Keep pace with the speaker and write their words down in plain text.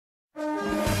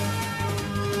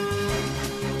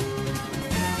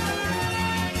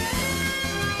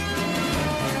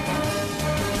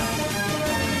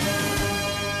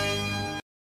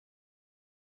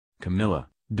Camilla,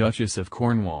 Duchess of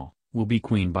Cornwall, will be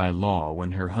queen by law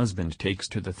when her husband takes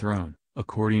to the throne,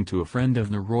 according to a friend of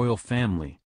the royal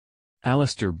family.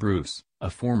 Alistair Bruce, a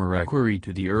former equerry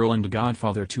to the Earl and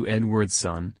godfather to Edward's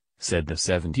son, said the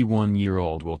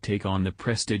 71-year-old will take on the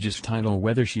prestigious title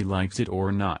whether she likes it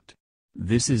or not.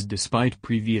 This is despite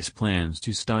previous plans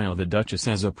to style the Duchess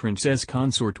as a princess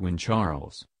consort when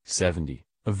Charles, 70,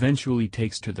 eventually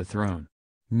takes to the throne.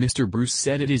 Mr. Bruce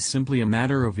said it is simply a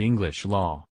matter of English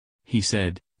law. He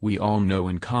said, "We all know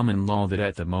in common law that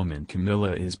at the moment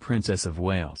Camilla is Princess of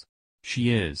Wales.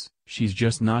 She's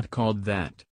just not called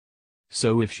that.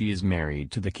 So if she is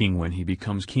married to the king when he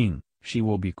becomes king, she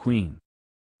will be queen.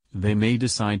 They may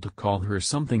decide to call her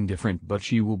something different but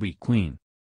she will be queen."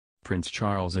 Prince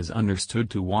Charles is understood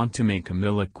to want to make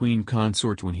Camilla queen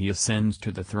consort when he ascends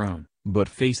to the throne, but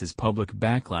faces public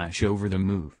backlash over the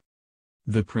move.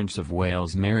 The Prince of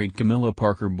Wales married Camilla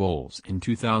Parker Bowles in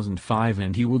 2005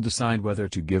 and he will decide whether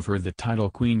to give her the title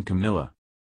Queen Camilla.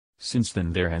 Since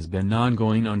then there has been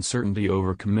ongoing uncertainty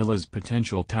over Camilla's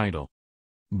potential title.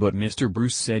 But Mr.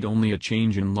 Bruce said only a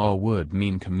change in law would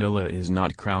mean Camilla is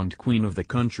not crowned queen of the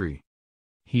country.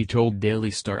 He told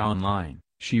Daily Star Online,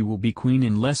 "She will be queen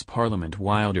unless Parliament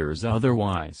orders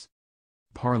otherwise.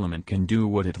 Parliament can do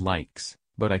what it likes,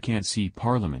 but I can't see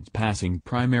Parliament passing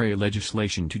primary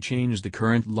legislation to change the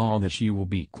current law that she will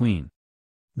be queen."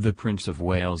 The Prince of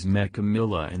Wales met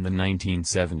Camilla in the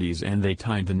 1970s and they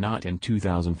tied the knot in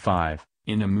 2005,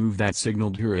 in a move that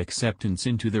signaled her acceptance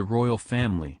into the royal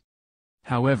family.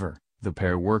 However, the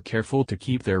pair were careful to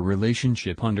keep their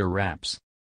relationship under wraps.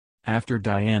 After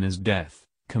Diana's death,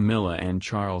 Camilla and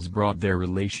Charles brought their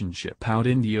relationship out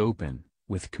in the open,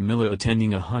 with Camilla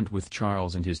attending a hunt with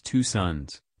Charles and his two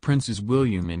sons, Princes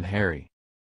William and Harry.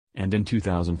 And in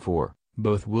 2004,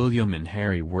 both William and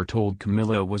Harry were told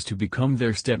Camilla was to become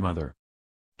their stepmother.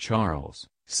 Charles,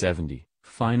 70,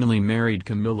 finally married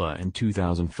Camilla in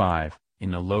 2005,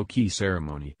 in a low-key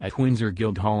ceremony at Windsor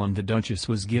Guildhall, and the Duchess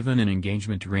was given an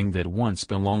engagement ring that once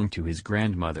belonged to his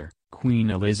grandmother, Queen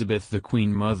Elizabeth, the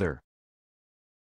Queen Mother.